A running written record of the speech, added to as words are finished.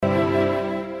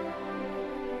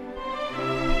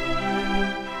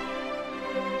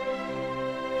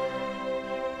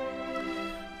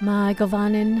My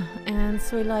Govanin and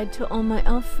Suilide to all my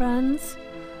elf friends.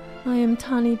 I am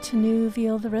Tani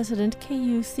Tanuvial, the resident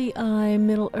KUCI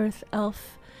Middle-earth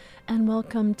elf, and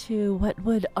welcome to What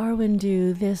Would Arwen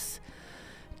Do this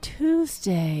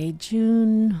Tuesday,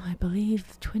 June, I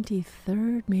believe,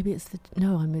 23rd. Maybe it's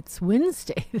it's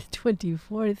Wednesday, the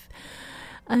 24th,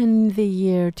 in the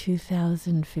year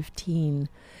 2015.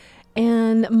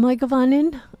 And my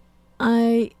Govanin,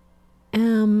 I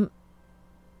am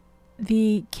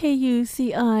the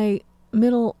KUCI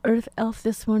Middle-earth elf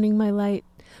this morning, my light.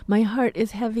 My heart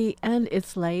is heavy and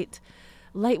it's light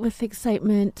with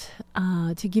excitement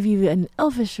to give you an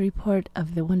elvish report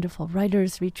of the wonderful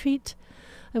writers' retreat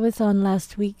I was on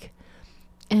last week,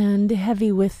 and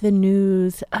heavy with the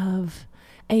news of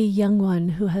a young one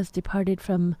who has departed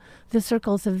from the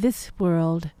circles of this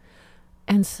world,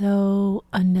 and so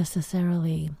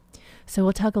unnecessarily. So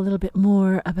we'll talk a little bit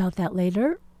more about that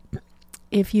later.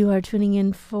 If you are tuning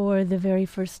in for the very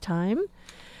first time,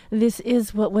 this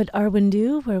is What Would Arwen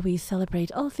Do, where we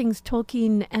celebrate all things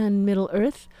Tolkien and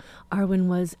Middle-earth. Arwen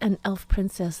was an elf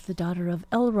princess, the daughter of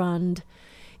Elrond,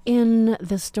 in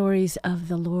the stories of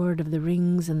The Lord of the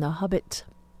Rings and The Hobbit.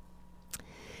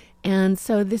 And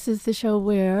so this is the show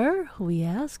where I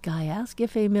ask,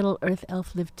 if a Middle-earth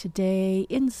elf lived today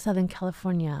in Southern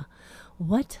California,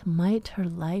 what might her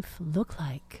life look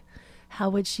like? How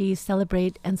would she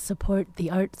celebrate and support the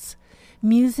arts,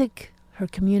 music, her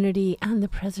community, and the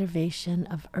preservation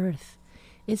of Earth,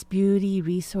 its beauty,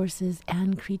 resources,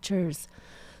 and creatures?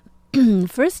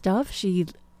 First off, she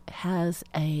has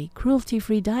a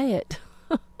cruelty-free diet.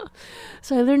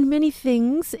 So I learned many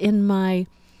things in my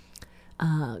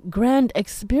grand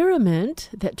experiment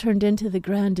that turned into the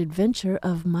grand adventure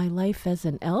of my life as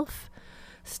an elf.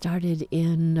 Started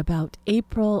in about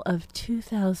April of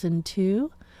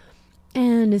 2002.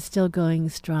 And is still going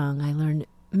strong. I learned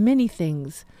many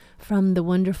things from the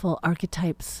wonderful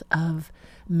archetypes of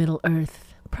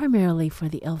Middle-earth, primarily for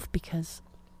the elf, because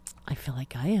I feel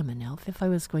like I am an elf. If I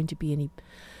was going to be any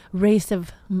race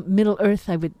of Middle-earth,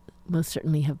 I would most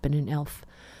certainly have been an elf.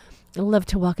 I love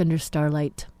to walk under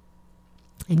starlight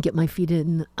and get my feet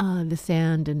in the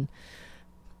sand, and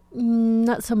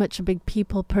not so much a big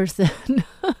people person.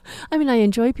 I mean, I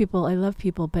enjoy people. I love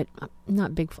people, but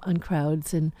not big on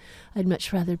crowds. And I'd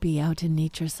much rather be out in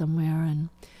nature somewhere,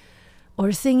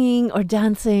 or singing or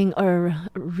dancing or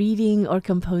reading or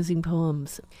composing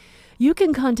poems. You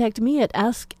can contact me at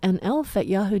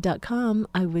askanelf@yahoo.com.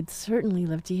 I would certainly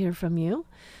love to hear from you.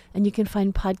 And you can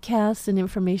find podcasts and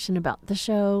information about the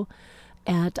show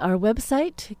at our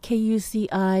website,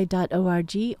 kuci.org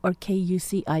or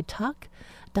kucitalk.org,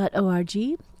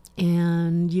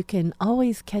 and you can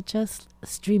always catch us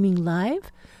streaming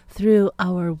live through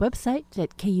our website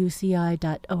at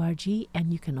kuci.org,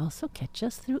 and you can also catch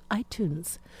us through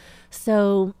iTunes.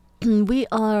 So we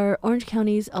are Orange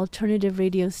County's alternative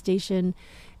radio station,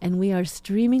 and we are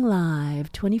streaming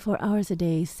live 24 hours a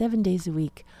day, 7 days a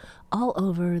week, all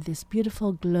over this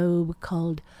beautiful globe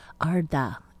called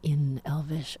Arda in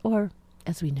Elvish, or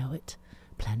as we know it,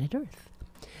 planet Earth.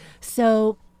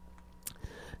 So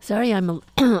sorry, I'm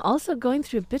also going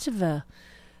through a bit of a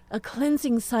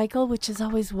cleansing cycle, which is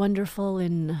always wonderful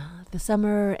in the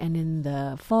summer and in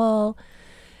the fall,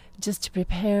 just to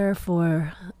prepare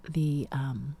for the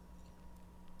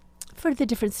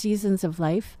different seasons of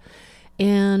life.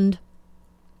 And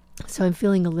so I'm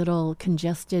feeling a little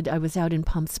congested. I was out in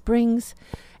Palm Springs,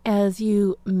 as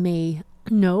you may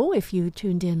know if you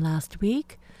tuned in last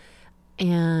week,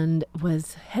 and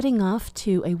was heading off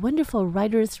to a wonderful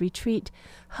writers' retreat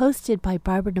hosted by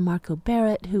Barbara DeMarco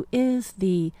Barrett, who is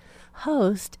the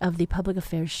host of the public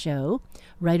affairs show,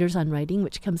 Writers on Writing,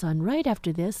 which comes on right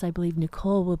after this. I believe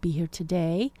Nicole will be here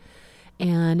today,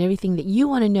 and everything that you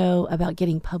want to know about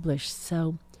getting published.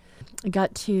 So I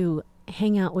got to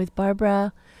hang out with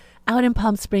Barbara out in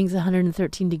Palm Springs,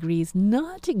 113 degrees,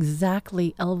 not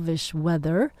exactly elvish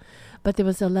weather, but there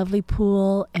was a lovely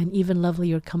pool and even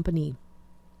lovelier company.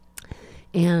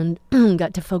 And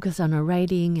got to focus on our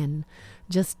writing and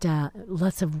just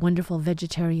lots of wonderful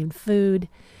vegetarian food.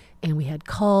 And we had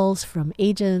calls from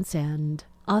agents and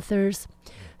authors.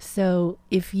 So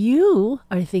if you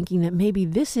are thinking that maybe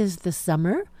this is the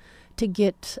summer to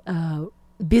get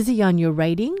busy on your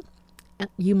writing,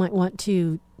 you might want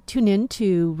to tune in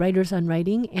to Writers on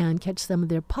Writing and catch some of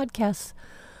their podcasts,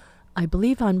 I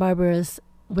believe, on Barbara's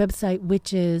website,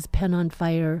 which is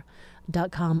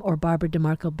penonfire.com or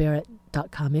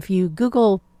barbarademarcobarrett.com. If you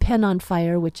Google Pen on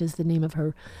Fire, which is the name of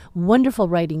her wonderful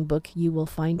writing book, you will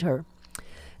find her.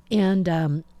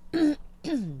 And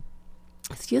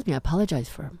Excuse me, I apologize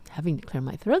for having to clear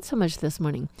my throat so much this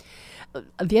morning.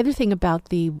 The other thing about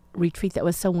the retreat that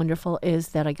was so wonderful is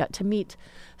that I got to meet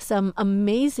some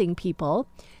amazing people.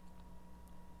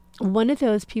 One of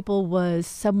those people was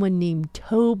someone named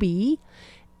Toby,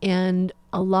 and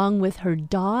along with her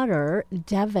daughter,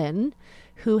 Devin,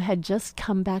 who had just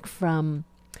come back from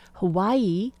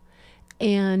Hawaii.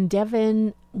 And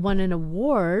Devin won an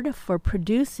award for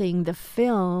producing the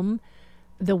film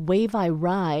The Wave I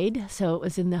Ride. So it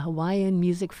was in the Hawaiian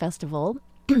Music Festival.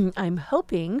 I'm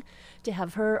hoping to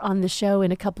have her on the show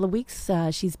in a couple of weeks.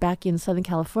 She's back in Southern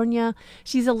California.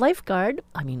 She's a lifeguard.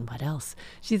 I mean, what else?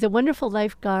 She's a wonderful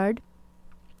lifeguard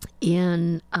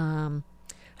in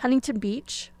Huntington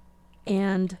Beach.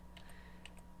 And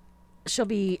she'll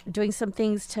be doing some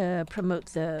things to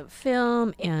promote the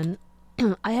film. And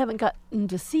I haven't gotten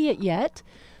to see it yet,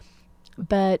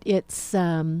 but it's...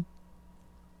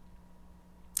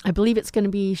 I believe it's going to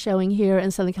be showing here in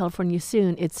Southern California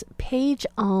soon. It's Paige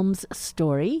Alm's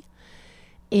story.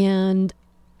 And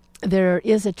there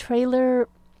is a trailer,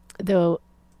 though,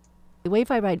 The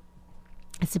Wave I Ride,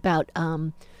 it's about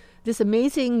this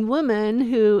amazing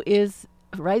woman who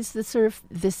rides the surf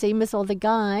the same as all the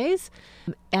guys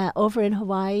over in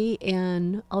Hawaii.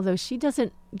 And although she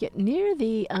doesn't get near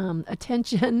the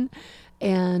attention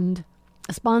and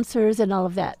sponsors and all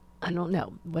of that, I don't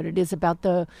know what it is about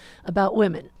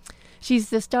women.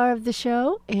 She's the star of the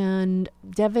show, and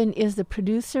Devin is the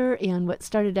producer, and what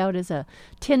started out as a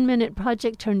 10-minute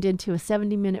project turned into a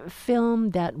 70-minute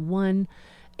film that won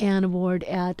an award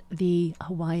at the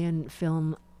Hawaiian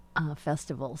Film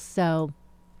Festival. So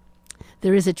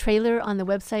there is a trailer on the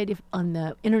website, on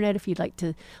the internet, if you'd like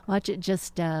to watch it.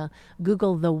 Just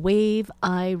Google The Wave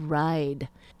I Ride.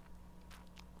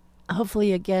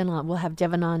 Hopefully, again, we'll have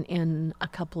Devin on in a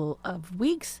couple of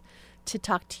weeks to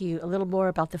talk to you a little more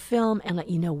about the film and let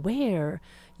you know where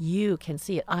you can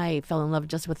see it. I fell in love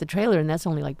just with the trailer, and that's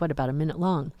only about a minute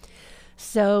long.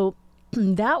 So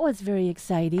that was very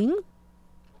exciting.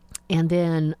 And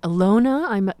then Alona,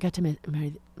 I got to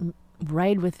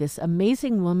ride with this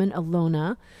amazing woman,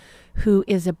 Alona, who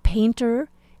is a painter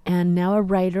and now a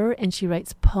writer, and she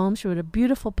writes poems. She wrote a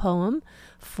beautiful poem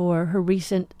for her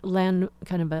recent landmark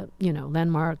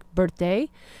birthday,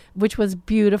 which was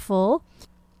beautiful.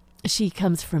 She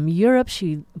comes from Europe.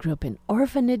 She grew up in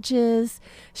orphanages.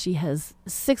 She has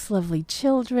 6 lovely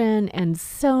children and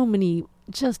so many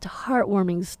just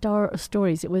heartwarming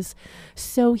stories. It was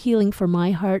so healing for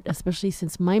my heart, especially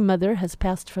since my mother has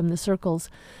passed from the circles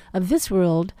of this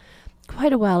world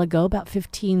quite a while ago, about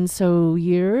 15 so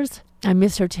years. I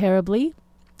miss her terribly,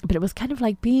 but it was kind of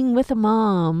like being with a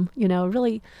mom, a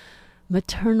really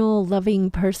maternal,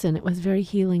 loving person. It was very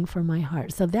healing for my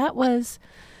heart. So that was,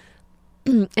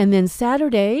 and then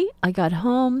Saturday I got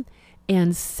home,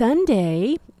 and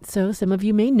Sunday, so some of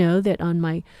you may know that on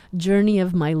my journey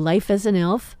of my life as an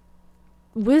elf,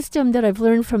 wisdom that I've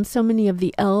learned from so many of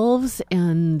the elves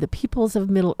and the peoples of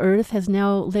Middle Earth has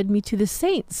now led me to the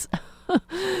saints.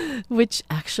 Which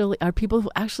actually are people who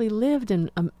actually lived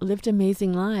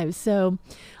amazing lives. So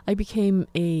I became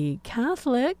a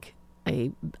Catholic.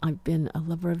 I've been a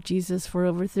lover of Jesus for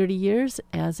over 30 years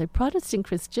as a Protestant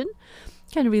Christian,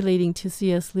 kind of relating to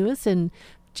C.S. Lewis, and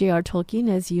J.R. Tolkien,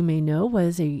 as you may know,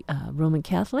 was a Roman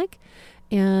Catholic.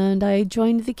 And I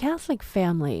joined the Catholic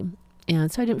family. And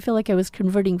so I didn't feel like I was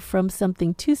converting from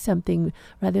something to something,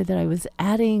 rather that I was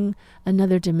adding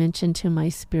another dimension to my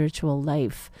spiritual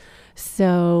life.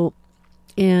 So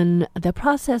in the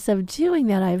process of doing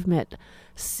that, I've met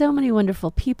so many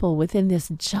wonderful people within this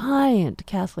giant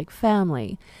Catholic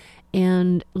family.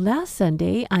 And last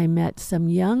Sunday, I met some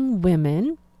young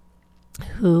women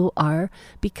who are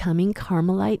becoming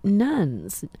Carmelite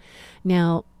nuns.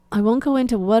 Now, I won't go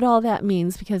into what all that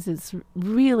means because it's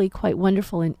really quite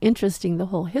wonderful and interesting, the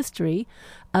whole history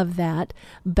of that.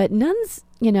 But nuns,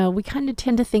 we kind of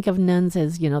tend to think of nuns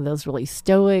as, those really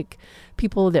stoic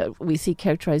people that we see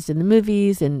characterized in the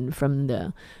movies and from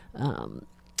the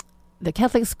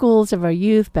Catholic schools of our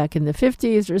youth back in the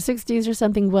 50s or 60s or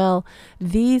something. Well,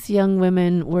 these young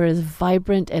women were as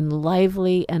vibrant and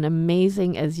lively and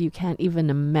amazing as you can't even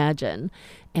imagine.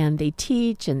 And they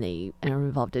teach, and they are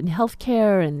involved in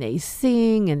healthcare, and they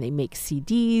sing, and they make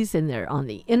CDs, and they're on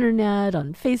the internet,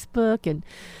 on Facebook,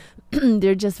 and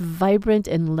they're just vibrant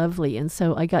and lovely. And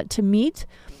so I got to meet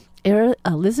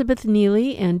Elizabeth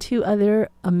Neely and 2 other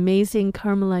amazing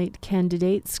Carmelite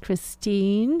candidates,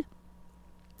 Christine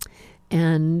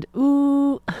and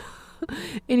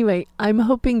anyway, I'm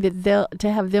hoping that to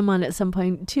have them on at some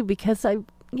point too, because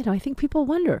I think people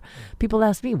wonder. People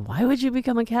ask me, why would you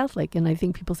become a Catholic? And I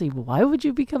think people say, why would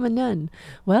you become a nun?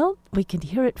 Well, we can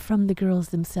hear it from the girls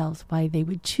themselves, why they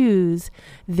would choose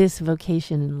this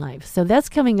vocation in life. So that's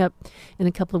coming up in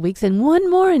a couple of weeks. And one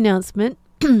more announcement.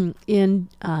 In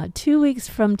 2 weeks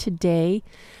from today,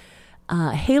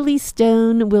 Haley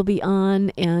Stone will be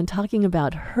on and talking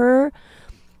about her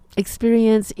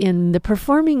experience in the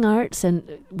performing arts,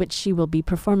 and which she will be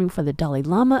performing for the Dalai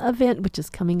Lama event, which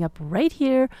is coming up right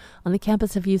here on the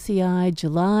campus of UCI,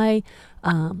 July,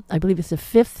 I believe it's the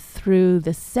 5th through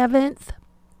the 7th.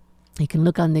 You can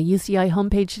look on the UCI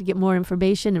homepage to get more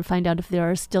information and find out if there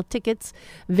are still tickets,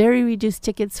 very reduced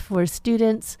tickets for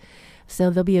students. So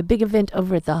there'll be a big event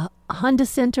over at the Honda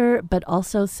Center, but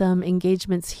also some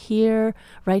engagements here,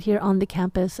 right here on the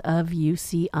campus of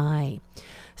UCI.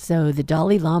 So the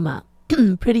Dalai Lama,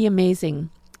 pretty amazing.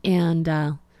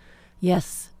 And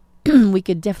yes, we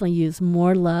could definitely use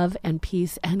more love and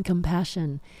peace and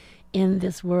compassion in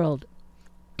this world.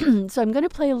 So I'm going to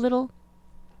play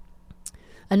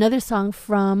another song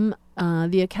from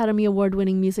the Academy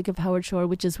Award-winning music of Howard Shore,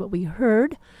 which is what we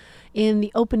heard in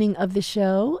the opening of the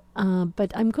show,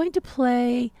 but I'm going to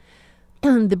play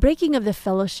The Breaking of the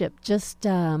Fellowship, just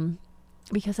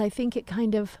because I think it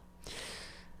kind of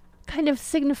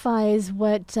signifies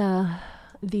what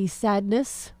the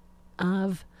sadness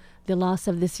of the loss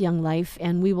of this young life.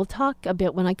 And we will talk a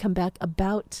bit when I come back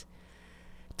about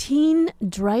teen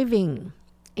driving.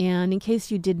 And in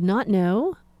case you did not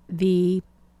know, the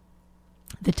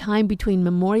time between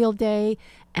Memorial Day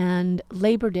and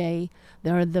Labor Day,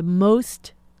 there are the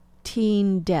most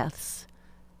teen deaths,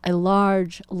 a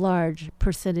large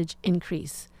percentage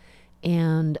increase.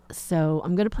 And so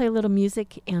I'm going to play a little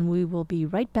music and we will be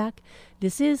right back.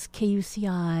 This is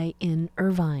KUCI in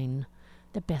Irvine,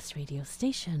 the best radio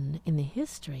station in the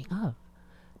history of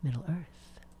Middle Earth.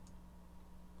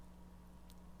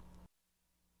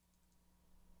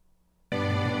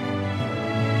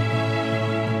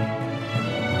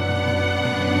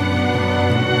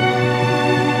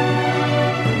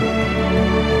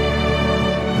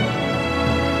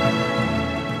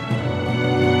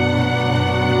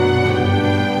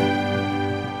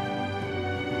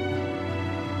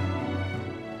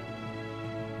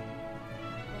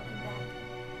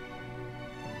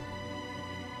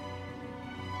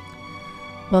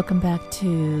 Welcome back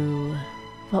to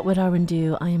What Would Arwen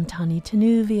Do? I am Tani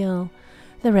Tanuvial,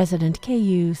 the resident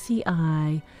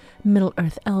KUCI Middle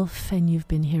Earth Elf, and you've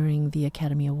been hearing the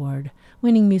Academy Award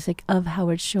winning music of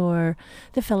Howard Shore,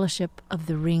 The Fellowship of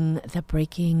the Ring, The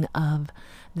Breaking of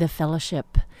the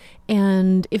Fellowship.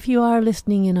 And if you are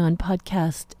listening in on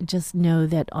podcast, just know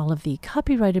that all of the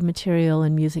copyrighted material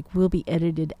and music will be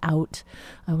edited out.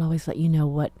 I will always let you know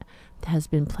what has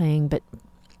been playing, but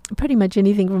pretty much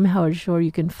anything from Howard Shore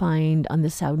you can find on the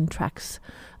soundtracks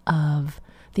of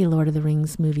the Lord of the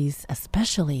Rings movies,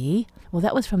 especially. Well,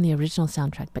 that was from the original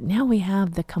soundtrack, but now we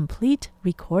have the complete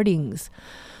recordings.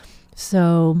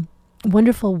 So,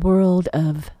 wonderful world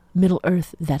of Middle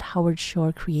Earth that Howard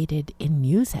Shore created in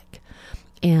music,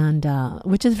 and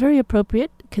which is very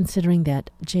appropriate considering that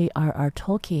J.R.R.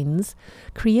 Tolkien's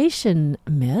creation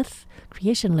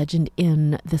legend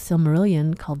in the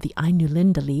Silmarillion, called the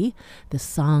Ainulindalë, the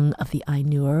Song of the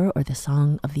Ainur, or the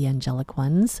Song of the Angelic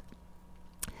Ones.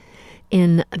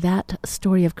 In that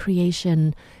story of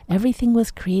creation, everything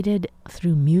was created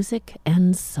through music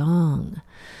and song.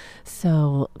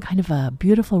 So kind of a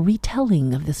beautiful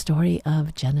retelling of the story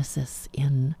of Genesis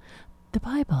in the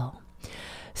Bible.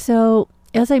 So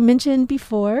as I mentioned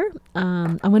before,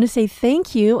 I want to say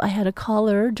thank you. I had a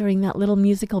caller during that little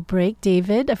musical break,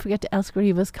 David. I forgot to ask where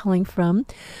he was calling from,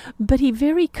 but he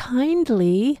very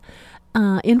kindly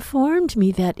informed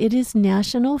me that it is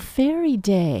National Fairy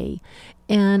Day,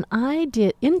 and I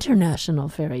did International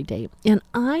Fairy Day, and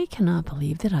I cannot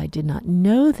believe that I did not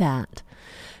know that.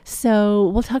 So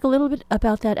we'll talk a little bit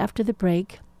about that after the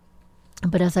break.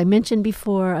 But as I mentioned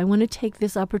before, I want to take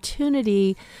this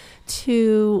opportunity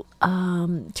to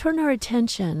turn our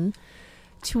attention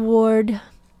toward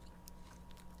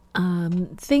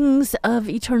things of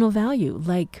eternal value,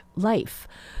 like life.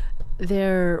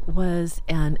 There was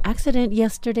an accident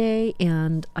yesterday,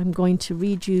 and I'm going to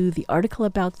read you the article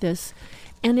about this.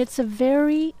 And it's a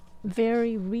very,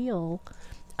 very real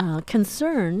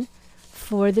concern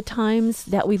for the times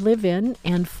that we live in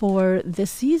and for the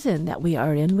season that we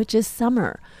are in, which is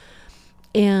summer.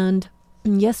 And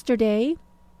yesterday,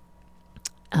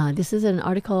 this is an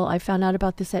article, I found out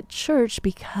about this at church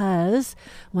because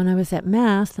when I was at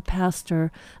Mass, the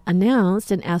pastor announced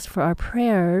and asked for our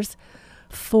prayers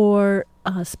for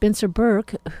Spencer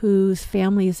Burke, whose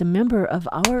family is a member of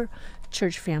our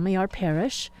church family, our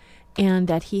parish, and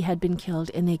that he had been killed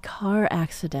in a car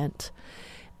accident.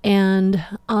 And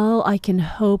all I can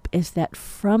hope is that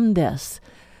from this,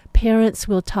 parents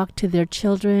will talk to their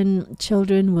children,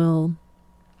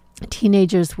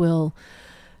 teenagers will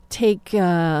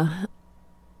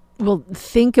will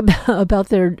think about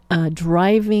their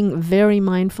driving very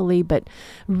mindfully, but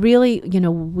really,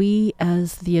 we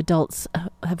as the adults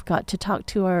have got to talk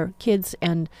to our kids,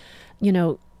 and,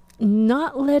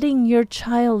 not letting your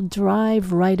child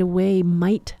drive right away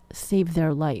might save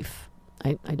their life.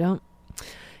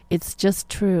 It's just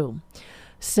true.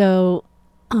 So,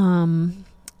 I'm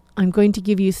going to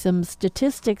give you some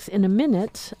statistics in a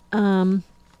minute.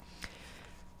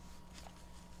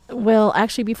 Well,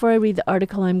 actually, before I read the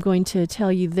article, I'm going to tell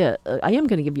you that I am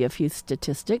going to give you a few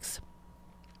statistics.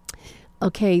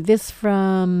 Okay, this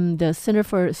from the Center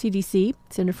for Disease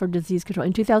Control.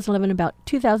 In 2011, about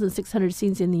 2,600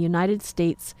 teens in the United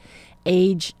States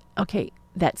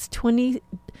that's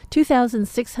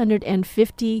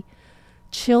 2,650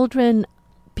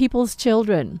 people's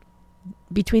children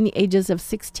between the ages of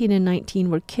 16 and 19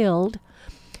 were killed,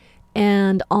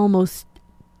 and almost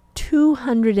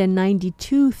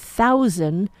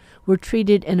 292,000 were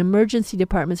treated in emergency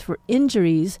departments for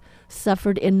injuries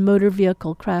suffered in motor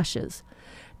vehicle crashes.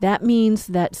 That means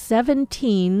that 7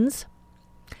 teens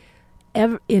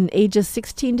in ages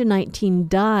 16 to 19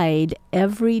 died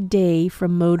every day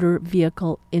from motor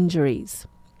vehicle injuries.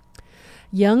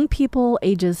 Young people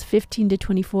ages 15 to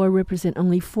 24 represent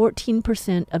only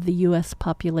 14% of the U.S.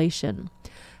 population.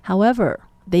 However,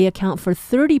 they account for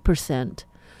 30%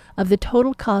 of the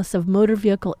total cost of motor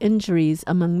vehicle injuries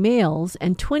among males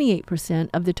and 28%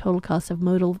 of the total cost of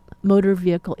motor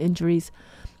vehicle injuries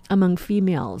among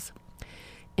females.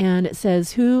 And it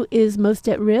says, who is most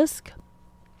at risk?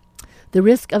 The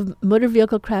risk of motor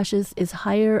vehicle crashes is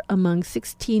higher among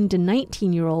 16 to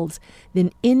 19-year-olds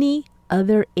than any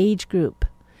other age group.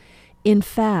 In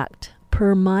fact,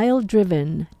 per mile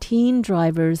driven, teen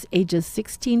drivers ages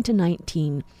 16 to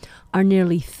 19 are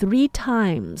nearly three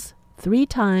times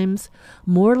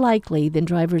more likely than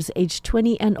drivers aged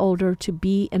 20 and older to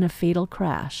be in a fatal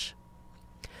crash.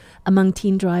 Among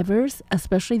teen drivers,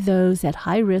 especially those at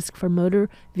high risk for motor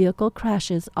vehicle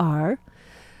crashes, are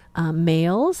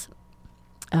males.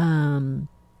 The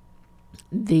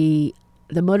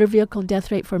motor vehicle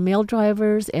death rate for male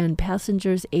drivers and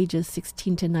passengers ages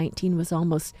 16 to 19 was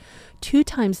almost 2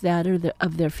 times that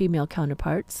of their female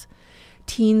counterparts.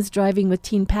 Teens driving with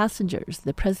teen passengers.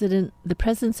 The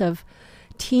presence of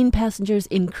teen passengers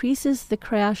increases the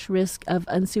crash risk of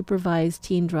unsupervised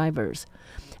teen drivers.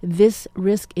 This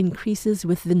risk increases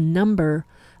with the number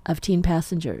of teen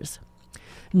passengers.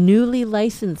 Newly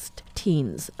licensed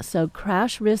teens. So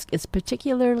crash risk is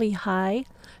particularly high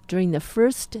during the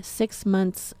first 6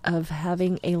 months of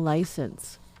having a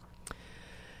license.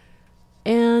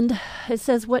 And it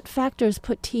says, what factors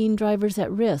put teen drivers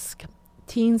at risk?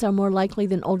 Teens are more likely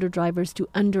than older drivers to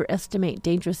underestimate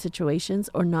dangerous situations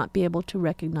or not be able to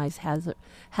recognize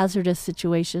hazardous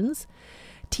situations.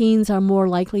 Teens are more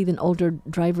likely than older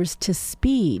drivers to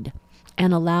speed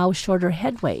and allow shorter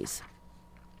headways,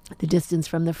 the distance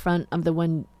from the front of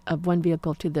one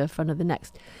vehicle to the front of the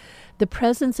next. The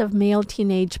presence of male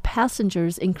teenage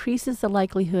passengers increases the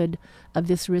likelihood of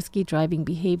this risky driving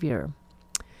behavior.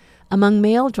 Among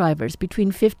male drivers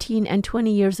between 15 and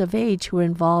 20 years of age who were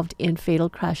involved in fatal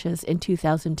crashes in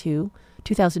 2012,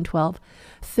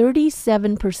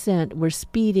 37% were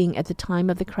speeding at the time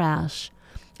of the crash,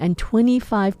 and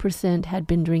 25% had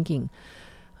been drinking.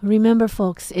 Remember,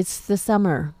 folks, it's the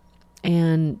summer,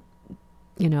 and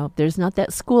there's not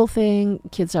that school thing.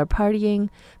 Kids are partying.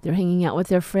 They're hanging out with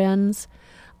their friends.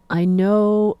 I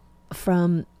know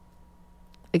from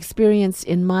experience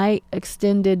in my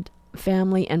extended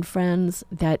family and friends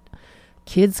that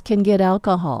kids can get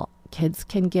alcohol. Kids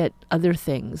can get other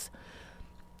things.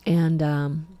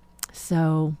 And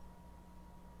so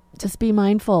just be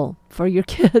mindful for your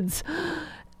kids.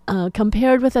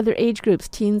 Compared with other age groups,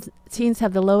 teens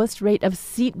have the lowest rate of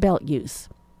seatbelt use.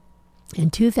 In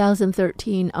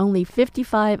 2013, only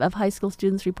 55 of high school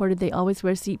students reported they always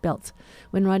wear seatbelts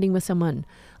when riding with someone.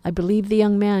 I believe the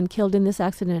young man killed in this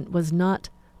accident was not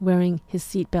wearing his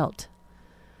seatbelt.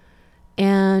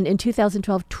 And in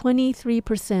 2012,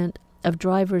 23% of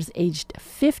drivers aged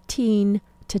 15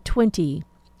 to 20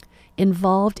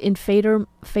 involved in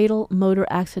fatal motor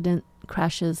accident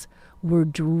crashes were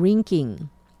drinking.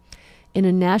 In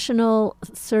a national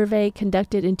survey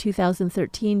conducted in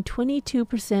 2013,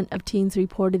 22% of teens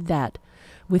reported that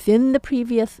within the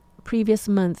previous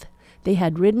month, they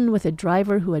had ridden with a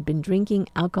driver who had been drinking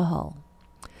alcohol.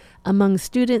 Among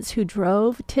students who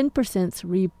drove, 10%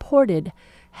 reported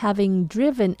having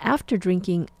driven after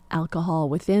drinking alcohol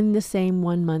within the same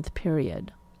 1 month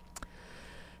period.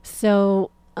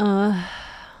 So,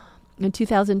 in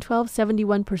 2012,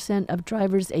 71% of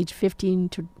drivers aged 15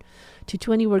 to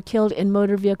 20 were killed in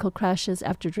motor vehicle crashes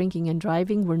after drinking and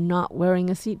driving were not wearing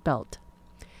a seatbelt.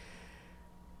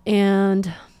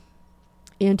 And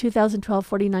in 2012,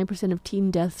 49% of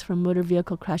teen deaths from motor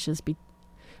vehicle crashes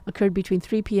occurred between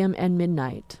 3 p.m. and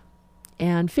midnight.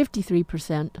 And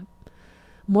 53%,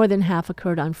 more than half,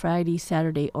 occurred on Friday,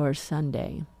 Saturday, or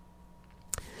Sunday.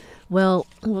 Well,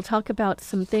 we'll talk about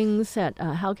some things that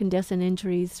how can deaths and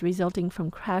injuries resulting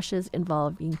from crashes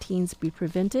involving teens be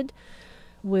prevented.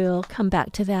 We'll come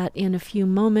back to that in a few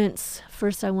moments.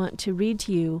 First, I want to read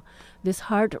to you this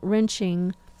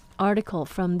heart-wrenching article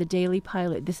from the Daily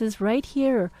Pilot. This is right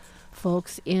here,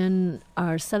 folks, in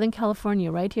our Southern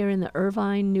California, right here in the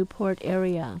Irvine, Newport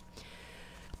area.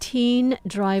 Teen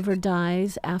driver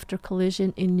dies after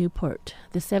collision in Newport.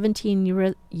 The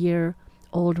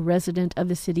 17-year-old resident of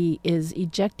the city is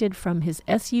ejected from his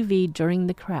SUV during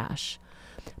the crash.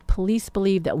 Police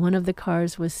believe that one of the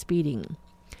cars was speeding.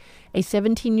 A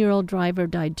 17-year-old driver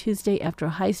died Tuesday after a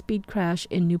high-speed crash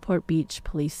in Newport Beach,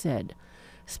 police said.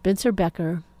 Spencer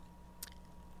Becker,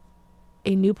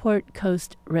 a Newport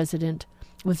Coast resident,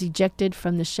 was ejected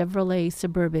from the Chevrolet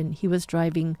Suburban he was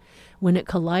driving when it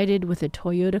collided with a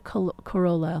Toyota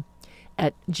Corolla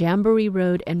at Jamboree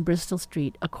Road and Bristol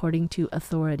Street, according to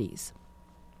authorities.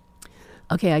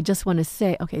 Okay, I just want to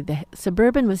say, the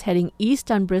Suburban was heading east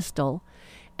on Bristol,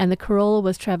 and the Corolla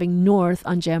was traveling north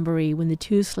on Jamboree when the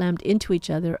two slammed into each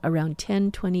other around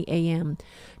 10:20 a.m.,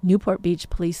 Newport Beach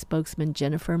Police spokesman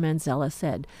Jennifer Manzella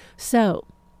said. So,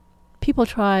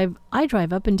 I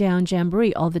drive up and down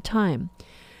Jamboree all the time.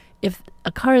 If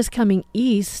a car is coming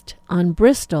east on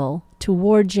Bristol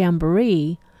toward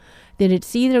Jamboree, then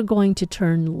it's either going to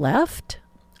turn left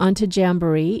onto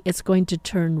Jamboree, it's going to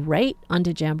turn right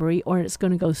onto Jamboree, or it's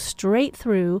going to go straight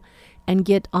through and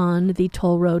get on the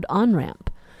toll road on-ramp.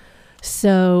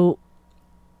 So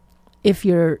if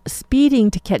you're speeding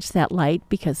to catch that light,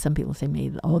 because some people say,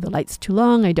 the light's too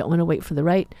long, I don't want to wait for the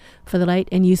light,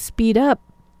 and you speed up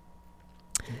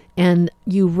and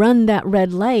you run that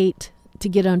red light to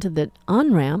get onto the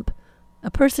on-ramp, a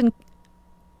person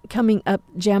coming up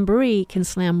Jamboree can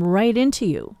slam right into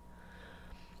you.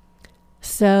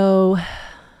 So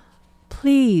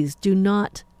please do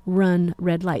not run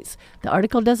red lights. The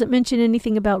article doesn't mention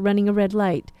anything about running a red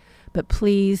light, but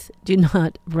please do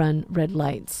not run red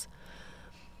lights.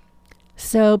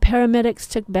 So paramedics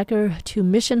took Becker to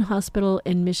Mission Hospital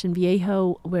in Mission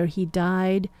Viejo, where he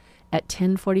died at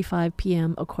 10:45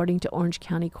 p.m., according to Orange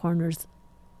County Coroner's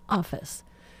office.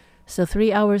 So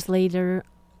 3 hours later,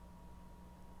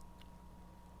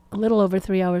 a little over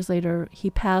 3 hours later, he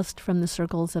passed from the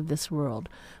circles of this world.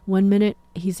 1 minute,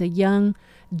 he's a young,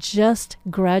 just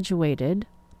graduated.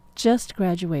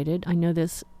 I know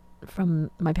this from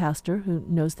my pastor who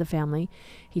knows the family.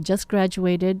 He just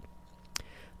graduated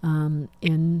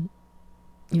in,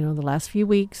 the last few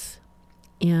weeks,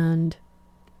 and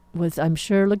was, I'm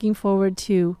sure, looking forward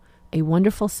to a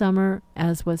wonderful summer,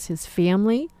 as was his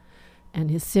family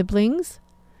and his siblings.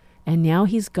 And now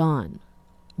he's gone.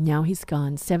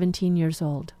 17 years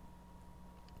old.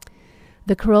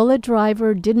 The Corolla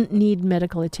driver didn't need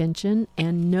medical attention,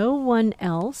 and no one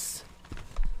else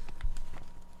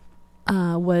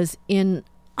was in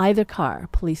either car,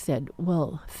 police said.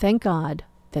 Well, thank God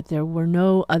that there were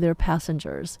no other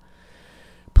passengers.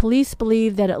 Police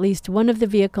believe that at least one of the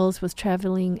vehicles was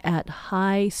traveling at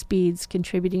high speeds,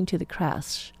 contributing to the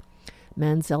crash,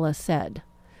 Manzella said.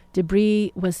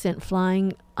 Debris was sent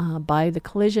flying by the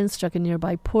collision struck a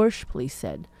nearby Porsche, police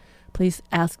said. Police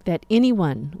ask that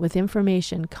anyone with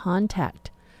information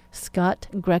contact Scott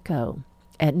Greco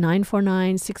at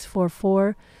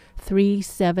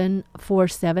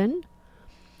 949-644-3747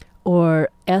 or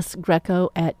sgreco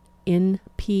at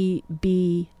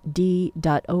npbd.org.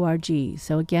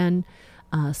 So again,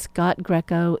 Scott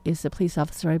Greco is the police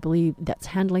officer, I believe, that's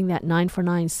handling that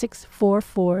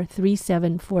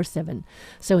 949-644-3747.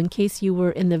 So in case you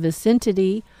were in the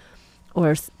vicinity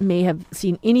or may have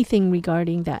seen anything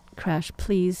regarding that crash,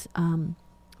 please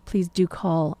do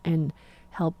call and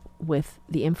help with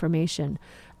the information.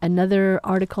 Another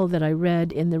article that I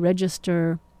read in the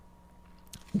Register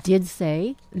did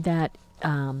say that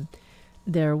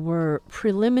there were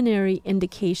preliminary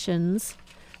indications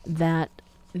that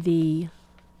the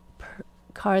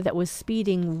car that was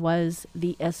speeding was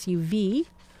the SUV.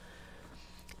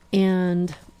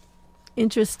 And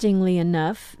interestingly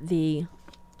enough, where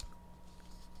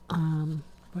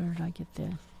did I get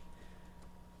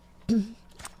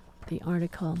the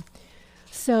article.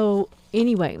 So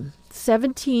anyway,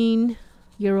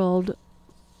 17-year-old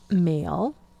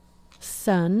male,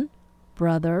 son,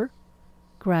 brother,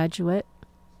 graduate,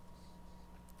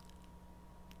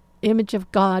 image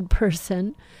of God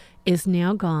person is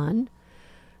now gone.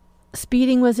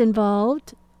 Speeding was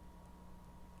involved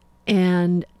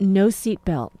and no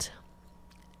seatbelt.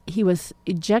 He was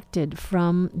ejected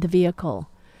from the vehicle.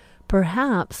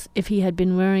 Perhaps if he had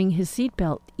been wearing his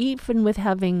seatbelt, even with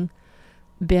having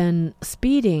been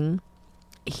speeding,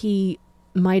 he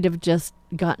might have just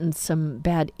gotten some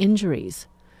bad injuries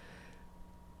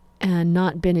and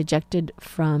not been ejected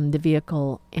from the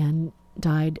vehicle and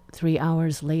died 3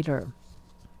 hours later.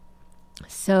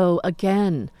 So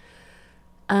again,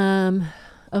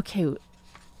 okay,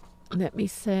 let me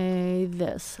say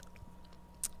this.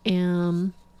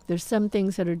 There's some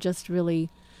things that are just really,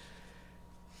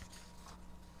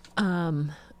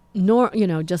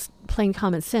 just plain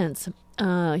common sense.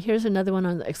 Here's another one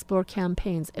on the Explore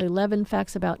campaigns. 11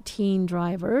 facts about teen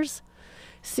drivers.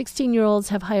 16-year-olds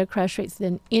have higher crash rates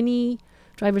than any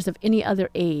drivers of any other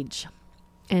age.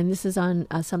 And this is on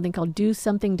something called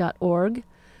DoSomething.org,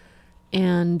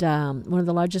 and one of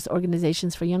the largest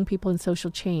organizations for young people in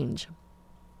social change.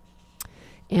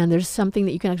 And there's something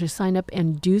that you can actually sign up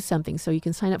and do something. So you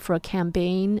can sign up for a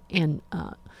campaign and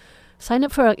a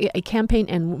campaign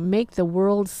and make the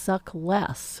world suck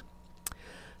less.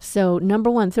 So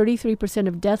number one, 33%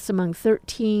 of deaths among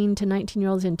 13 to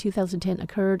 19-year-olds in 2010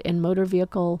 occurred in motor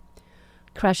vehicle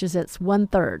crashes. That's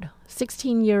 1/3.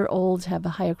 16-year-olds have a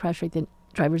higher crash rate than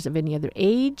drivers of any other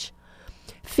age.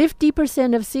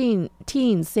 50% of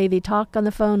teens say they talk on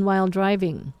the phone while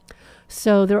driving.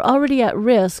 So they're already at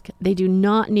risk. They do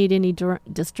not need any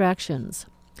distractions.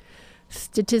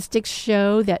 Statistics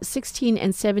show that 16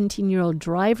 and 17-year-old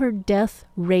driver death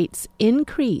rates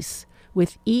increase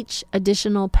with each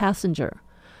additional passenger.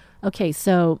 Okay,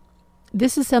 so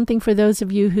this is something for those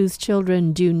of you whose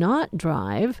children do not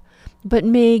drive, but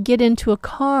may get into a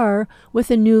car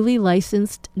with a newly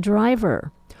licensed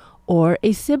driver or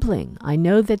a sibling. I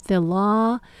know that the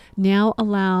law now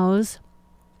allows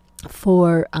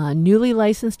for newly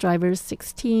licensed drivers,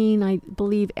 16, I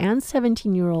believe, and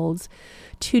 17-year-olds,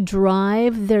 to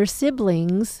drive their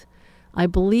siblings, I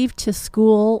believe, to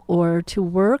school or to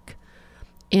work.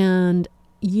 And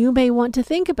you may want to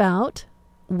think about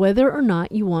whether or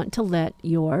not you want to let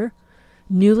your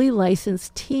newly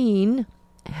licensed teen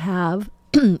have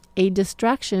a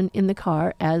distraction in the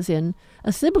car, as in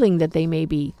a sibling that they may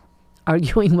be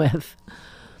arguing with.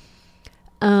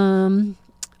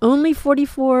 Only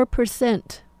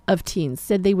 44% of teens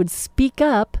said they would speak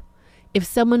up if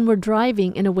someone were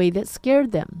driving in a way that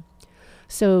scared them.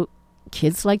 So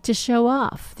kids like to show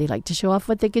off. They like to show off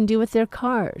what they can do with their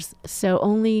cars. So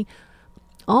only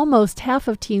almost half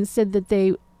of teens said that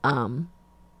they, only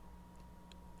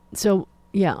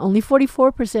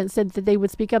 44% said that they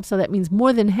would speak up. So that means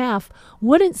more than half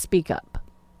wouldn't speak up.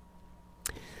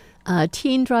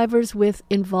 Teen drivers with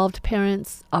involved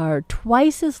parents are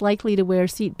twice as likely to wear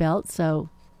seatbelts. So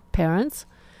parents,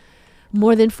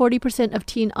 more than 40% of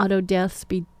teen auto deaths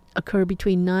occur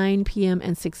between 9 p.m.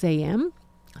 and 6 a.m.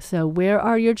 So where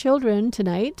are your children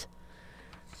tonight?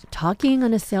 Talking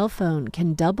on a cell phone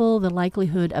can double the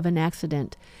likelihood of an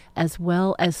accident, as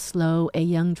well as slow a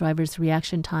young driver's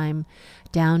reaction time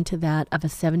down to that of a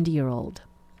 70-year-old.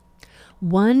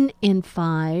 1 in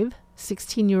 5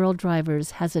 16-year-old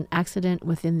drivers has an accident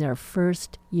within their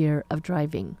first year of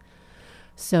driving.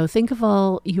 So think of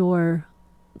all your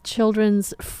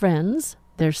children's friends,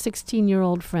 their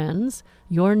 16-year-old friends,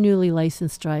 your newly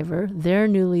licensed driver, their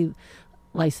newly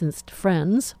licensed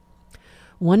friends.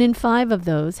 1 in 5 of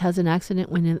those has an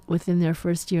accident within their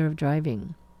first year of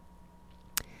driving.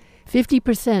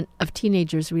 50% of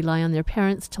teenagers rely on their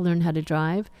parents to learn how to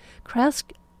drive.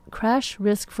 Crash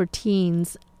risk for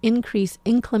teens increase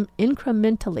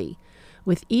incrementally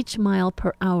with each mile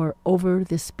per hour over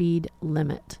the speed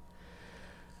limit.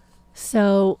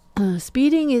 So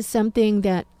speeding is something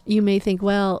that you may think,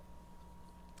 well,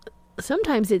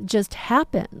 sometimes it just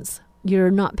happens.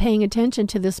 You're not paying attention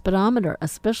to the speedometer,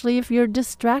 especially if you're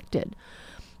distracted.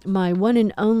 My one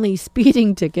and only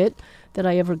speeding ticket that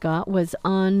I ever got was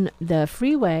on the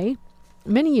freeway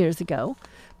many years ago,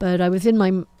 but I was in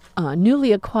my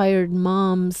newly acquired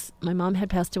my mom had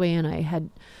passed away,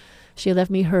 and she left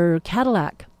me her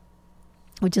Cadillac,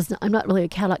 which is, I'm not really a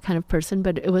Cadillac kind of person,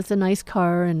 but it was a nice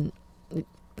car, and it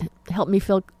helped me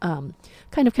feel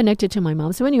kind of connected to my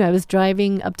mom. So anyway, I was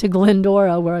driving up to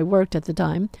Glendora, where I worked at the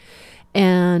time,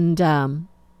 and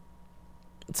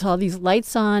saw these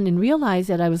lights on and realized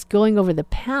that I was going over the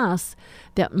pass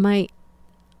that might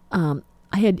I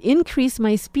had increased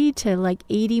my speed to like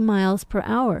 80 miles per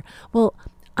hour. Well,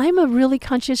 I'm a really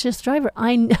conscientious driver.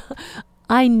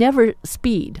 I never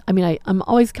speed. I mean, I'm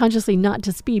always consciously not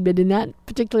to speed, but in that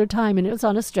particular time, and it was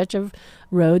on a stretch of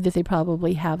road that they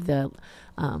probably have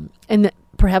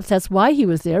perhaps that's why he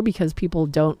was there, because people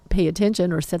don't pay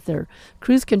attention or set their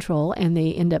cruise control, and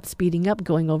they end up speeding up,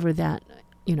 going over that,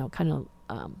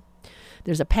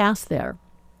 there's a pass there.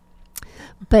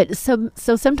 But so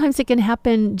sometimes it can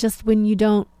happen just when you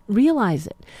don't realize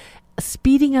it.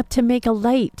 Speeding up to make a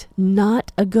light,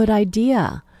 not a good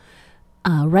idea.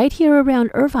 Right here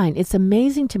around Irvine, it's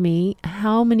amazing to me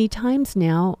how many times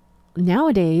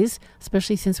nowadays,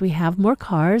 especially since we have more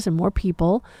cars and more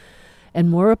people and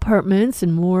more apartments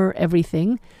and more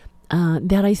everything,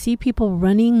 that I see people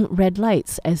running red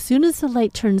lights. As soon as the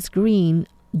light turns green,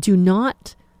 do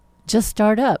not just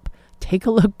start up. Take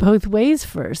a look both ways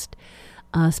first.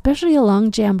 Especially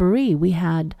along Jamboree,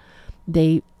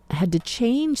 they had to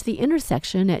change the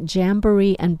intersection at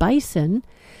Jamboree and Bison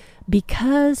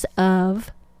because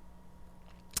of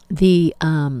the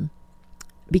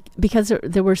because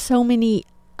there were so many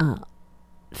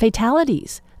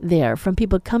fatalities there from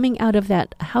people coming out of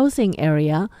that housing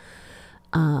area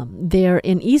there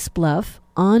in East Bluff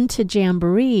onto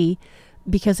Jamboree,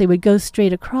 because they would go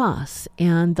straight across.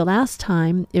 And the last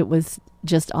time it was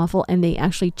just awful, and they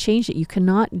actually changed it. You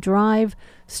cannot drive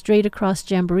straight across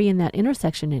Jamboree in that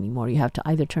intersection anymore. You have to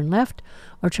either turn left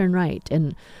or turn right.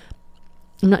 And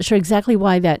I'm not sure exactly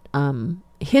why that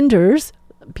hinders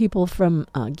people from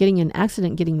getting in an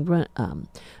accident, getting run,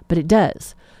 but it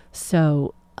does.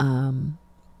 So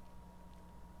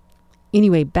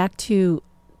anyway, back to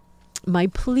my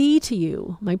plea to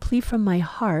you. My plea from my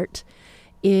heart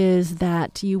is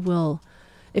that you will,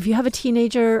 if you have a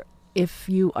teenager, if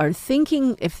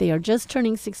they are just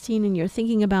turning 16 and you're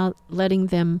thinking about letting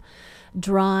them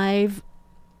drive,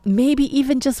 maybe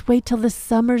even just wait till the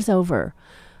summer's over.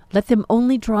 Let them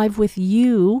only drive with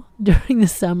you during the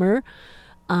summer.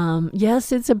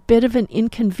 Yes, it's a bit of an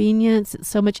inconvenience. It's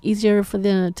so much easier for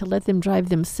them to let them drive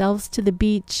themselves to the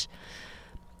beach,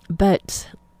 but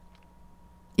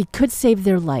it could save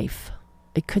their life.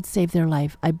 It could save their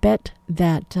life. I bet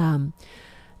that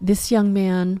this young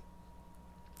man,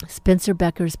 Spencer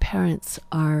Becker's parents,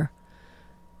 are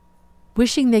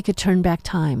wishing they could turn back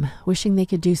time, wishing they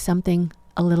could do something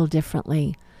a little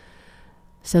differently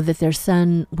so that their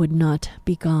son would not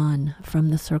be gone from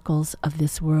the circles of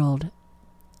this world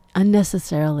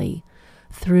unnecessarily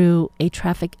through a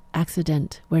traffic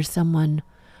accident where someone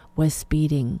was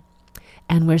speeding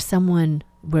and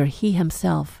where he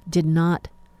himself did not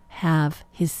have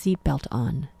his seatbelt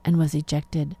on and was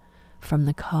ejected from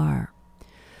the car.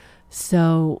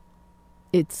 So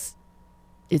it's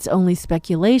only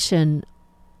speculation,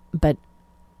 but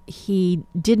he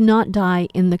did not die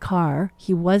in the car.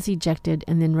 He was ejected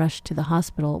and then rushed to the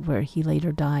hospital, where he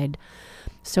later died.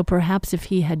 So perhaps if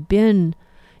he had been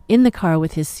in the car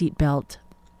with his seatbelt,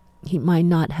 he might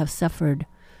not have suffered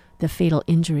the fatal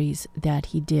injuries that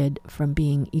he did from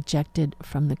being ejected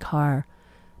from the car,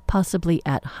 possibly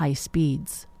at high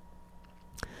speeds.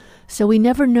 So we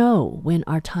never know when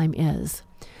our time is.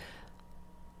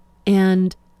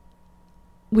 And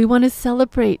we want to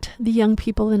celebrate the young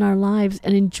people in our lives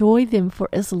and enjoy them for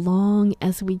as long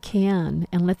as we can,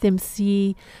 and let them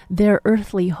see their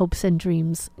earthly hopes and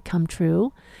dreams come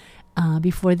true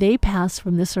before they pass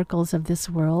from the circles of this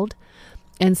world.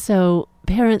 And so,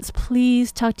 parents,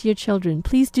 please talk to your children.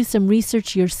 Please do some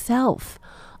research yourself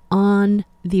on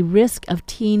the risk of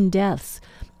teen deaths.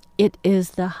 It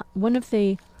is one of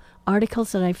the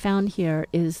articles that I found here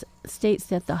states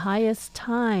that the highest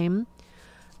time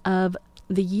of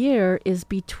the year is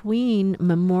between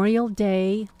Memorial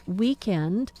Day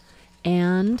weekend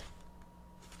and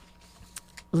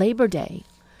Labor Day.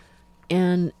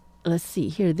 And let's see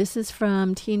here. This is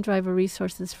from Teen Driver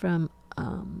Resources from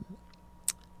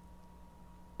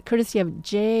courtesy of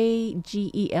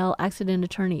JGEL Accident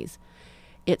Attorneys.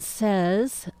 It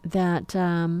says that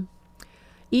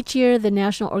each year the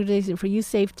National Organization for Youth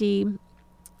Safety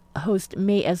hosts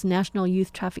May as National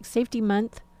Youth Traffic Safety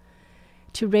Month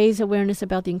to raise awareness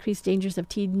about the increased dangers of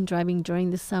teen driving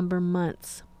during the summer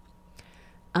months.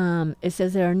 It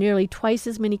says there are nearly twice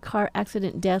as many car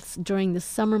accident deaths during the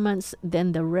summer months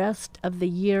than the rest of the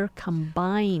year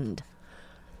combined,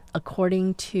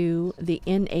 according to the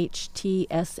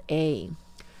NHTSA.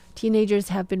 Teenagers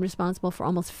have been responsible for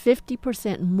almost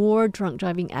 50% more drunk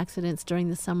driving accidents during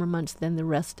the summer months than the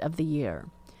rest of the year.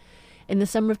 In the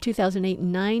summer of 2008,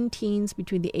 9 teens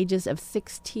between the ages of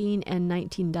 16 and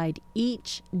 19 died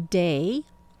each day.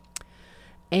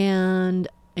 And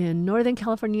In Northern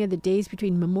California, the days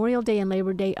between Memorial Day and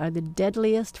Labor Day are the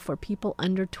deadliest for people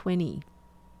under 20.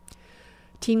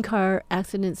 Teen car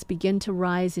accidents begin to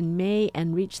rise in May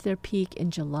and reach their peak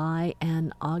in July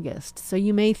and August. So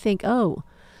you may think,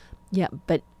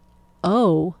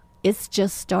 it's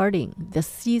just starting. The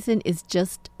season is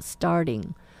just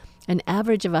starting. An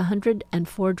average of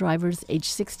 104 drivers aged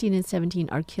 16 and 17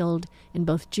 are killed in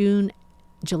both June,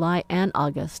 July, and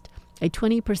August, a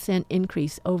 20%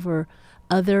 increase over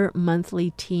other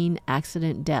monthly teen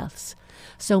accident deaths.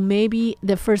 So maybe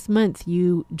the first month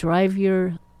you drive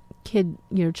your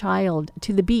child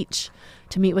to the beach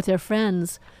to meet with their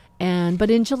friends, but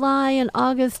in July and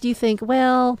August you think,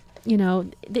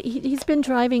 he's been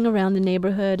driving around the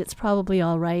neighborhood, it's probably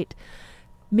all right.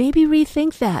 Maybe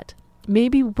rethink that.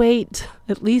 Maybe wait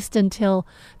at least until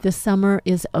the summer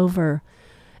is over,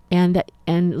 and let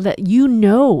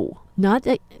not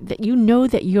that you know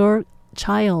that your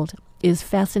child is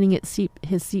fastening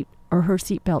his seat or her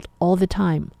seatbelt all the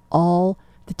time.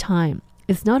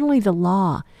 It's not only the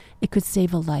law, it could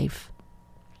save a life.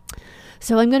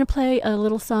 So I'm going to play a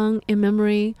little song in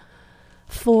memory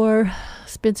for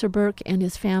Spencer Burke and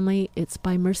his family. It's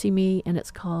by MercyMe, and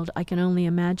it's called I Can Only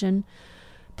Imagine.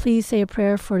 Please say a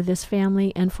prayer for this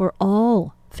family and for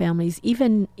all families.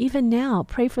 Even now,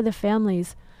 pray for the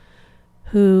families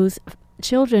whose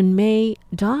children may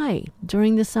die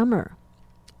during the summer.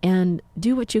 And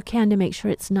do what you can to make sure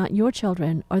it's not your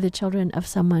children or the children of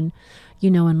someone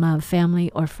you know and love, family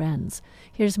or friends.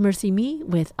 Here's MercyMe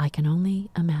with I Can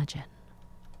Only Imagine.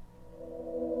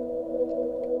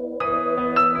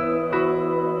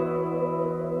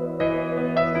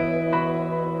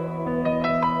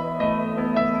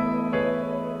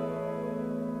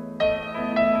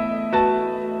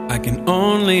 I can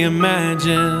only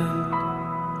imagine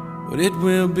what it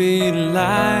will be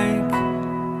like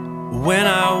when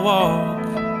I walk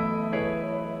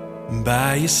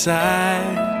by your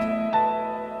side.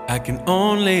 I can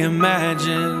only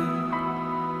imagine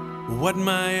what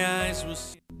my eyes will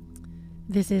see.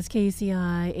 This is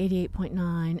KUCI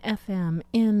 88.9 FM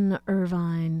in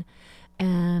Irvine,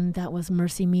 and that was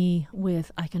MercyMe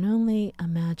with I Can Only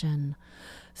Imagine.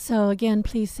 So again,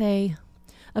 please say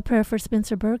a prayer for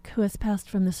Spencer Burke, who has passed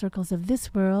from the circles of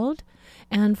this world,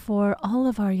 and for all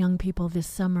of our young people this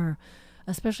summer,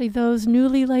 especially those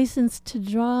newly licensed to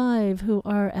drive who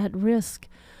are at risk,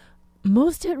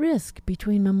 most at risk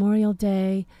between Memorial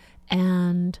Day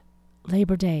and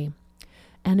Labor Day.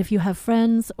 And if you have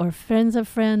friends or friends of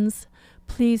friends,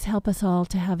 please help us all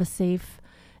to have a safe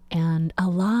and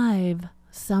alive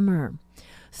summer.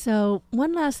 So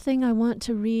one last thing I want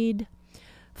to read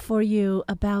for you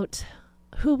about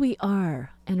who we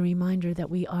are, and a reminder that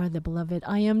we are the beloved.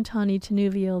 I am Tani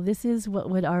Tenuvial. This is What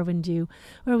Would Arwen Do,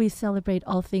 where we celebrate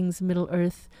all things Middle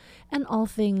Earth and all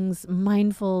things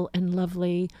mindful and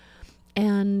lovely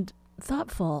and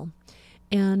thoughtful.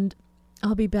 And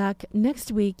I'll be back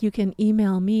next week. You can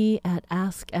email me at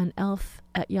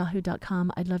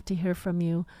askanelf@yahoo.com. I'd love to hear from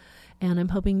you. And I'm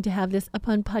hoping to have this up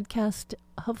on podcast,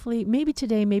 hopefully, maybe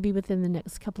today, maybe within the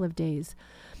next couple of days.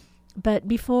 But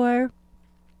before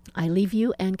I leave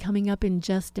you, and coming up in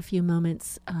just a few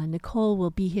moments, Nicole will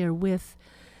be here with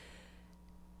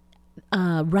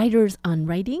Writers on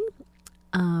Writing.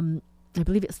 I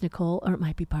believe it's Nicole, or it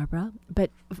might be Barbara. But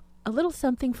a little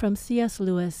something from C.S.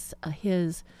 Lewis,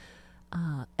 his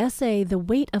essay, The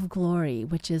Weight of Glory,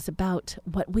 which is about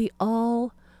what we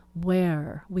all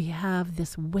wear. We have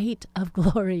this weight of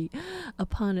glory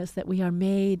upon us, that we are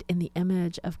made in the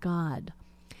image of God.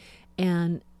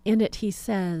 And in it he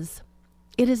says,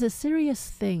 "It is a serious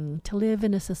thing to live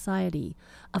in a society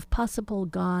of possible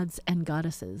gods and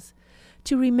goddesses,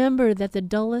 to remember that the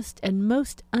dullest and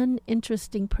most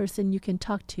uninteresting person you can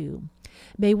talk to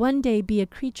may one day be a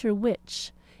creature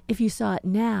which, if you saw it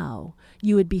now,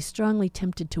 you would be strongly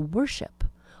tempted to worship,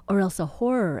 or else a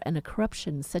horror and a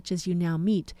corruption such as you now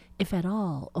meet, if at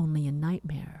all, only in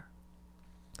nightmare.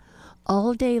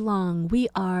 All day long we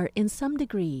are, in some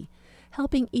degree,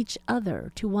 helping each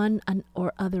other to one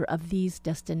or other of these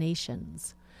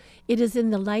destinations. It is in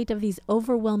the light of these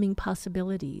overwhelming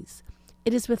possibilities,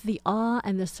 it is with the awe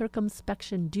and the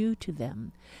circumspection due to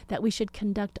them, that we should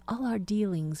conduct all our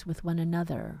dealings with one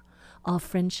another, all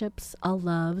friendships, all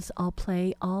loves, all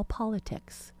play, all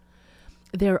politics.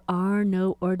 There are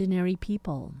no ordinary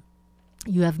people.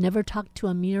 You have never talked to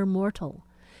a mere mortal.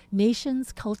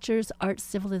 Nations, cultures, arts,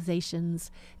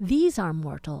 civilizations, these are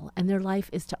mortal, and their life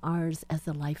is to ours as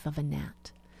the life of a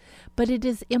gnat. But it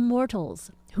is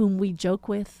immortals whom we joke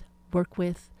with, work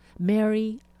with,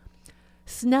 marry,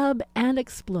 snub, and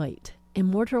exploit,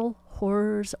 immortal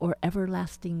horrors or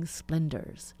everlasting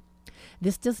splendors.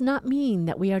 This does not mean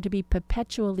that we are to be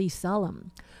perpetually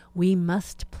solemn. We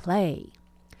must play.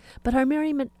 But our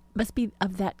merriment must be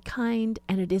of that kind,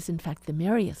 and it is in fact the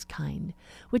merriest kind,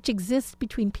 which exists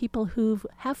between people who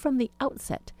have from the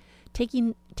outset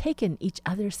taken each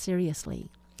other seriously.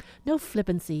 No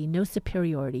flippancy, no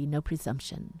superiority, no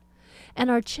presumption. And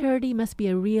our charity must be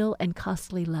a real and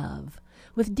costly love,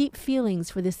 with deep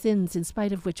feelings for the sins in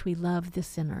spite of which we love the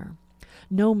sinner.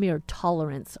 No mere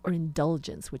tolerance or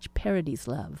indulgence which parodies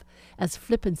love, as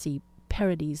flippancy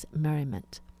parodies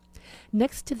merriment.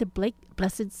 Next to the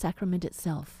Blessed Sacrament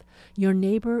itself, your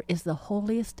neighbor is the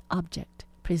holiest object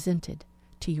presented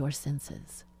to your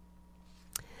senses.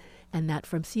 And that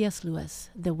from C.S. Lewis,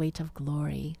 The Weight of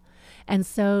Glory. And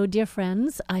so, dear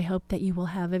friends, I hope that you will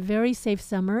have a very safe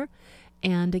summer.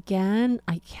 And again,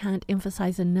 I can't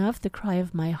emphasize enough the cry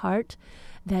of my heart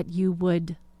that you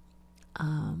would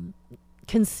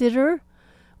consider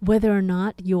whether or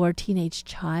not your teenage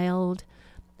child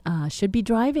should be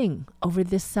driving over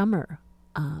this summer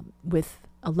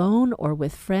alone or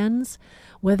with friends,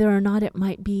 whether or not it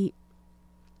might be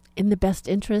in the best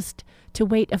interest to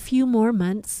wait a few more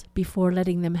months before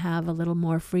letting them have a little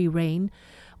more free rein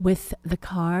with the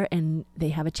car, and they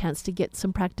have a chance to get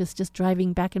some practice just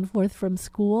driving back and forth from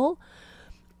school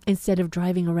instead of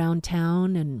driving around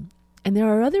town. And there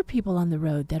are other people on the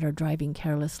road that are driving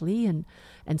carelessly and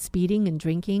speeding and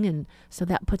drinking, and so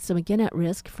that puts them again at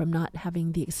risk from not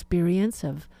having the experience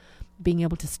of being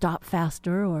able to stop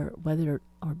faster or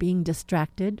being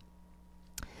distracted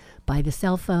by the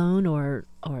cell phone or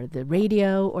the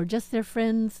radio or just their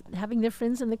friends, having their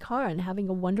friends in the car and having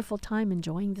a wonderful time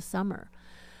enjoying the summer.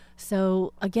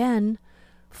 So again,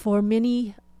 for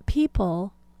many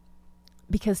people,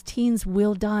 because teens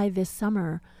will die this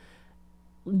summer,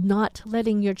 not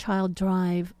letting your child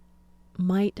drive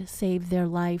might save their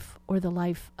life or the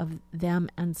life of them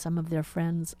and some of their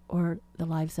friends or the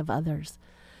lives of others.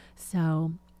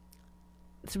 So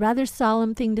it's a rather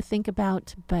solemn thing to think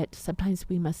about, but sometimes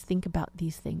we must think about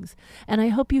these things. And I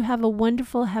hope you have a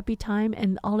wonderful, happy time,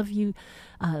 and all of you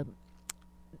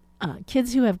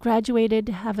kids who have graduated,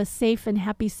 have a safe and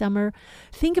happy summer.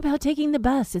 Think about taking the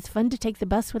bus. It's fun to take the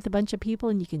bus with a bunch of people,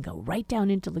 and you can go right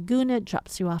down into Laguna. It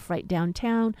drops you off right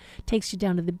downtown, takes you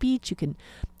down to the beach. You can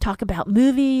talk about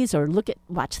movies or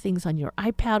watch things on your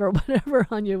iPad or whatever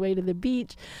on your way to the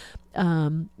beach.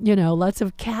 Lots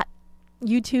of cat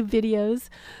YouTube videos.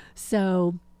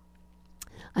 So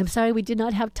I'm sorry we did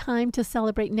not have time to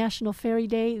celebrate National Fairy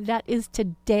Day. That is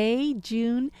today,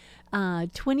 June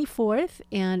 24th,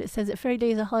 and it says that Fairy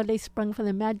Day is a holiday sprung from the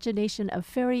imagination of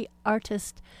fairy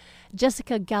artist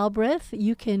Jessica Galbraith.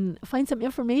 You can find some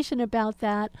information about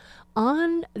that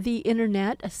on the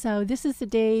internet. So this is the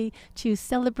day to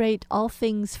celebrate all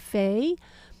things fae.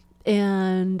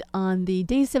 And on the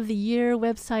Days of the Year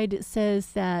website, it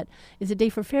says that it's a day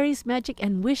for fairies, magic,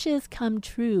 and wishes come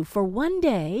true. For one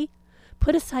day,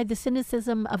 put aside the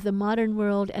cynicism of the modern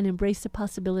world and embrace the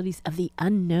possibilities of the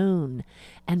unknown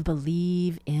and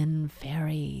believe in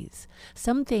fairies.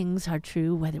 Some things are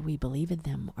true whether we believe in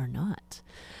them or not.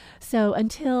 So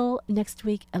until next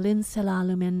week, Alin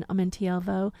Selalumin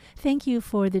Amentielvo, thank you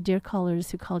for the dear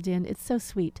callers who called in. It's so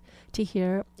sweet to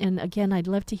hear. And again, I'd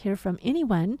love to hear from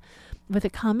anyone with a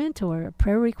comment or a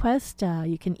prayer request.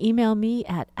 You can email me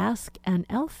at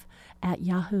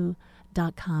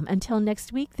askanelf@yahoo.com. Until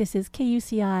next week, this is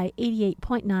KUCI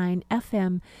 88.9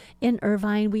 FM in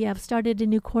Irvine. We have started a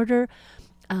new quarter.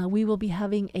 We will be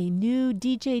having a new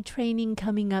DJ training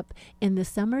coming up in the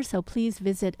summer, so please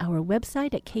visit our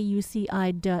website at kuci.org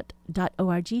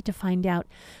to find out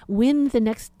when the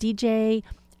next DJ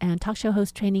and talk show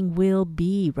host training will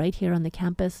be right here on the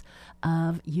campus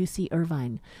of UC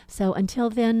Irvine. So until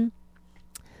then,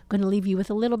 I'm going to leave you with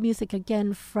a little music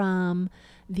again from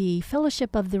the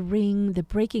Fellowship of the Ring, The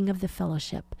Breaking of the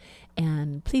Fellowship.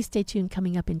 And please stay tuned.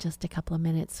 Coming up in just a couple of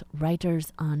minutes,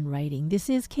 Writers on Writing. This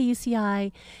is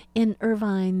KUCI in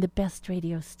Irvine, the best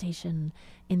radio station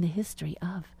in the history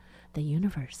of the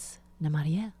universe.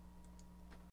 Namaria.